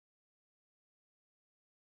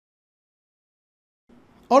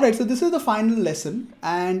Alright, so this is the final lesson,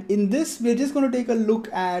 and in this we're just going to take a look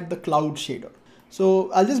at the cloud shader. So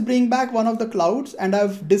I'll just bring back one of the clouds and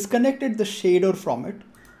I've disconnected the shader from it.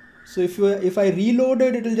 So if I reload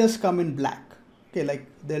it, it'll just come in black. Okay, like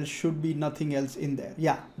there should be nothing else in there.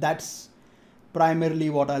 Yeah, that's primarily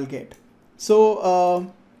what I'll get.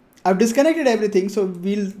 So I've disconnected everything, so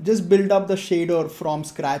we'll just build up the shader from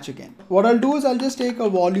scratch again. What I'll do is I'll just take a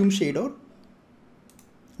volume shader,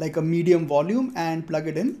 like a medium volume, and plug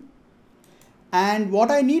it in. And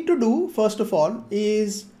what I need to do first of all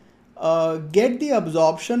is get the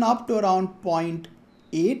absorption up to around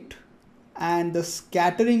 0.8 and the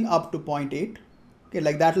scattering up to 0.8. Okay,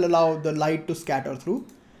 like that will allow the light to scatter through.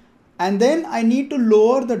 And then I need to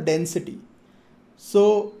lower the density.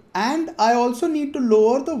 So, and I also need to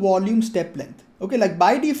lower the volume step length. Okay, like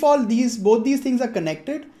by default, both these things are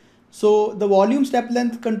connected. So the volume step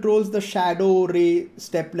length controls the shadow ray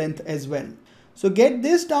step length as well. So get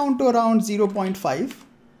this down to around 0.5.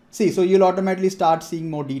 See, so you'll automatically start seeing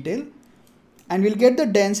more detail. And we'll get the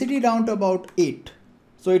density down to about 8.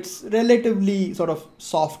 So it's relatively sort of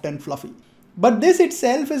soft and fluffy. But this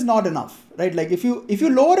itself is not enough, right? Like if you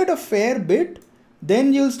lower it a fair bit,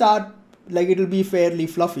 then you'll start, like it'll be fairly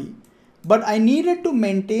fluffy. But I needed to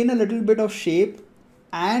maintain a little bit of shape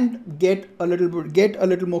and get a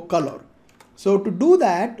little more color. So to do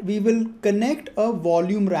that, we will connect a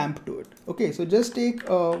volume ramp to it. Okay, so just take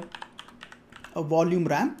a volume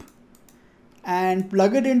ramp and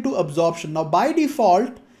plug it into absorption. Now by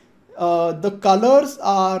default, the colors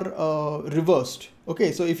are reversed.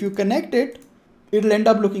 Okay, so if you connect it, it'll end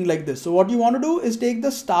up looking like this. So what you want to do is take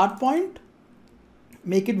the start point,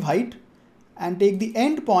 make it white, and take the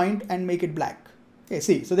end point and make it black. Okay,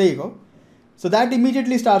 see, so there you go. So that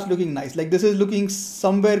immediately starts looking nice. Like this is looking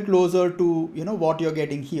somewhere closer to, you know, what you're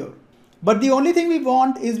getting here. But the only thing we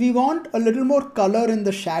want is we want a little more color in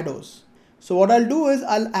the shadows. So what I'll do is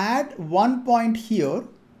I'll add one point here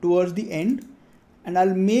towards the end and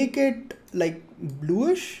I'll make it like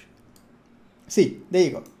bluish. See, there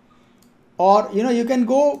you go. Or, you know, you can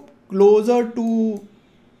go closer to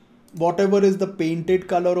whatever is the painted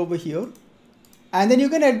color over here. And then you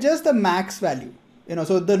can adjust the max value. You know,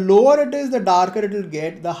 so the lower it is, the darker it will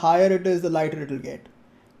get, the higher it is, the lighter it will get.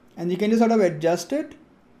 And you can just sort of adjust it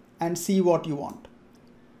and see what you want.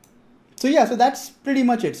 So yeah, so that's pretty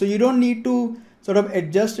much it. So you don't need to sort of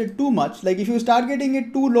adjust it too much. Like if you start getting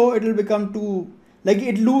it too low, it will become too, like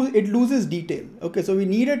it loses detail. Okay, so we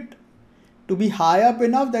need it to be high up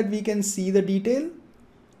enough that we can see the detail.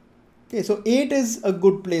 Okay, so 8 is a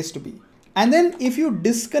good place to be. And then if you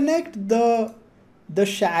disconnect the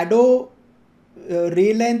shadow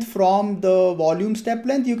ray length from the volume step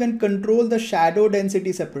length, you can control the shadow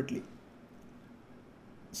density separately.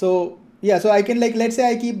 So yeah, so I can, like, let's say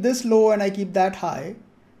I keep this low and I keep that high,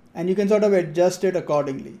 and you can sort of adjust it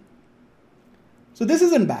accordingly. So this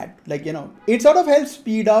isn't bad. Like, you know, it sort of helps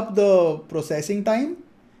speed up the processing time,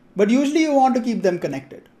 but usually you want to keep them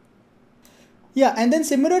connected. Yeah, and then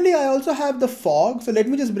similarly, I also have the fog. So let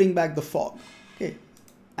me just bring back the fog. Okay,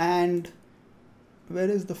 and where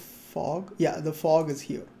is the fog? Yeah, the fog is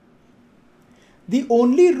here. The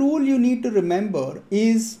only rule you need to remember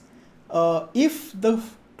is if the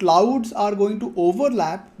clouds are going to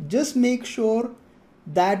overlap, just make sure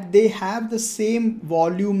that they have the same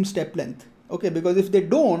volume step length. Okay, because if they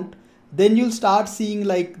don't, then you'll start seeing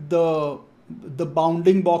like the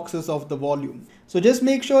bounding boxes of the volume. So just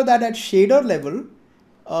make sure that at shader level,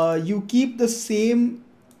 you keep the same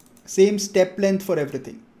step length for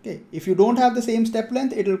everything. Okay, if you don't have the same step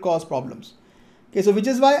length, it will cause problems. Okay, so which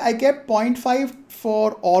is why I kept 0.5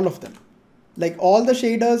 for all of them. Like all the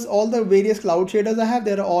shaders, all the various cloud shaders I have,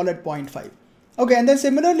 they're all at 0.5. Okay, and then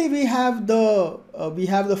similarly we have the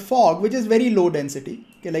fog, which is very low density.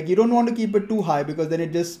 Okay, like you don't want to keep it too high because then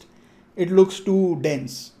it looks too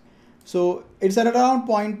dense. So it's at around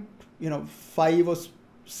 0.5 or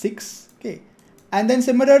 6. Okay, and then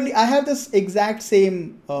similarly I have this exact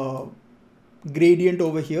same gradient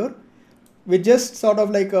over here with just sort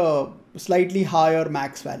of like a slightly higher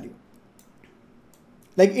max value.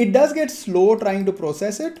 Like it does get slow trying to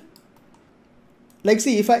process it. Like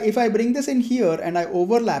see, if I bring this in here and I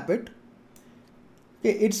overlap it,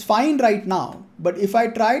 okay, it's fine right now. But if I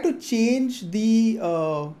try to change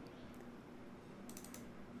the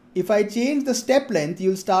step length,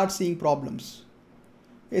 you'll start seeing problems.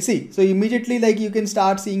 Okay, see, so immediately like you can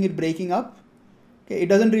start seeing it breaking up. Okay, it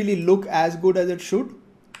doesn't really look as good as it should.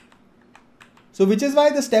 So which is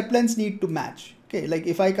why the step lengths need to match. Okay, like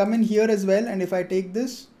if I come in here as well, and if I take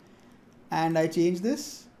this and I change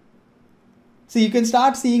this, so you can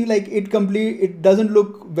start seeing like it doesn't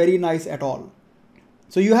look very nice at all.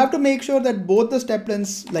 So you have to make sure that both the step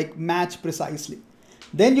lengths like match precisely.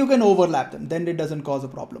 Then you can overlap them. Then it doesn't cause a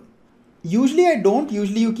problem. Usually I don't.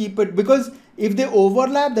 Usually you keep it, because if they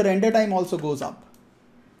overlap, the render time also goes up.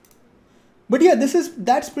 But yeah,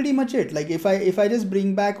 that's pretty much it. Like if I just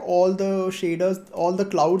bring back all the shaders, all the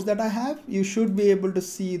clouds that I have, you should be able to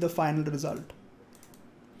see the final result.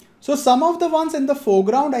 So some of the ones in the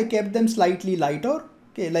foreground, I kept them slightly lighter.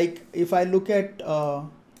 Okay, like if I look at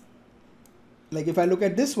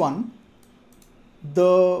this one,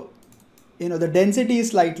 the density is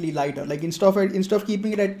slightly lighter. Like instead of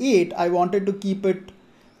keeping it at 8, I wanted to keep it.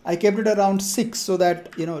 I kept it around 6 so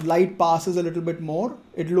that light passes a little bit more.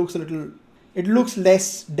 It looks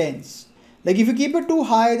less dense. Like if you keep it too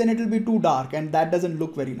high, then it will be too dark, and that doesn't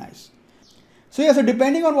look very nice. So yeah, so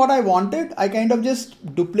depending on what I wanted, I kind of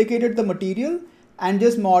just duplicated the material and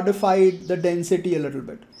just modified the density a little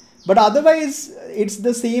bit. But otherwise, it's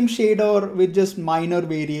the same shader with just minor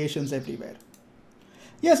variations everywhere.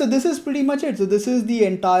 Yeah, so this is pretty much it. So this is the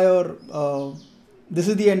entire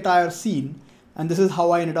scene, and this is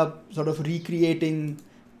how I ended up sort of recreating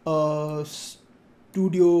a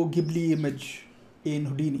Studio Ghibli image in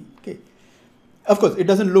Houdini. Okay, of course it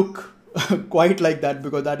doesn't look quite like that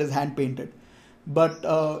because that is hand painted, but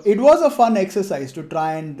it was a fun exercise to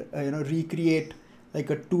try and recreate like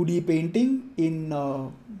a 2D painting in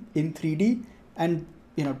 3D, and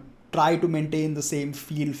try to maintain the same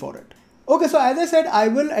feel for it. Okay, so as I said, I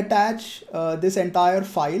will attach this entire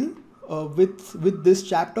file with this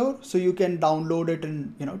chapter, so you can download it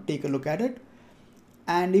and take a look at it.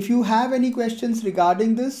 And if you have any questions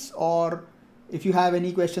regarding this, or if you have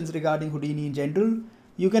any questions regarding Houdini in general,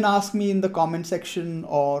 you can ask me in the comment section,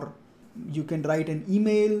 or you can write an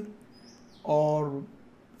email, or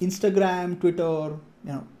Instagram, Twitter,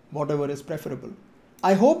 whatever is preferable.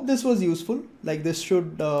 I hope this was useful. Like this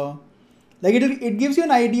should, it gives you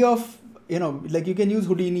an idea of, like you can use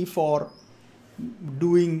Houdini for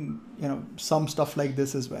doing, some stuff like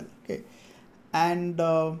this as well. Okay. And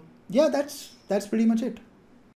yeah, that's pretty much it.